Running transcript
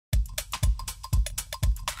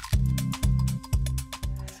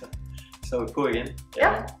So we go again.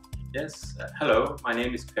 Yeah. Yes. Hello, my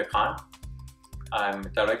name is Per Kran. I'm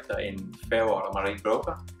director in Fairwater Marine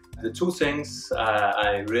Broker. The two things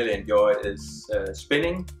I really enjoy is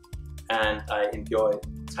spinning, and I enjoy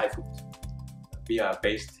Thai food. We are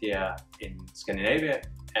based here in Scandinavia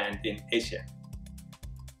and in Asia.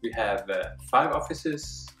 We have 5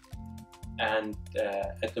 offices, and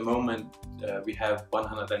at the moment we have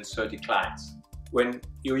 130 clients. When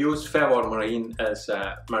you use Fairwater Marine as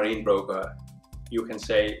a marine broker, you can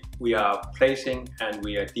say we are placing and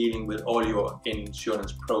we are dealing with all your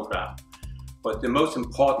insurance program. But the most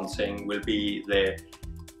important thing will be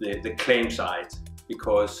the claim side,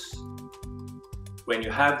 because when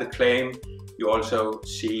you have the claim, you also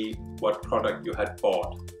see what product you had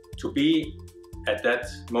bought. To be at that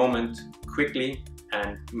moment quickly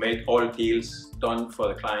and make all deals done for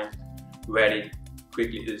the client very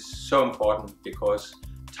quickly is so important, because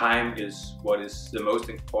time is what is the most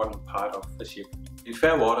important part of the ship. In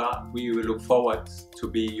Fairwater, we will look forward to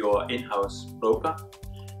be your in-house broker,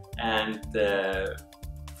 and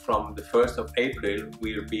from the 1st of April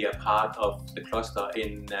we will be a part of the cluster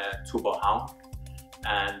in Tuborg Havn,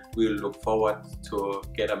 and we will look forward to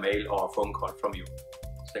get a mail or a phone call from you.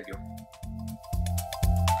 Thank you.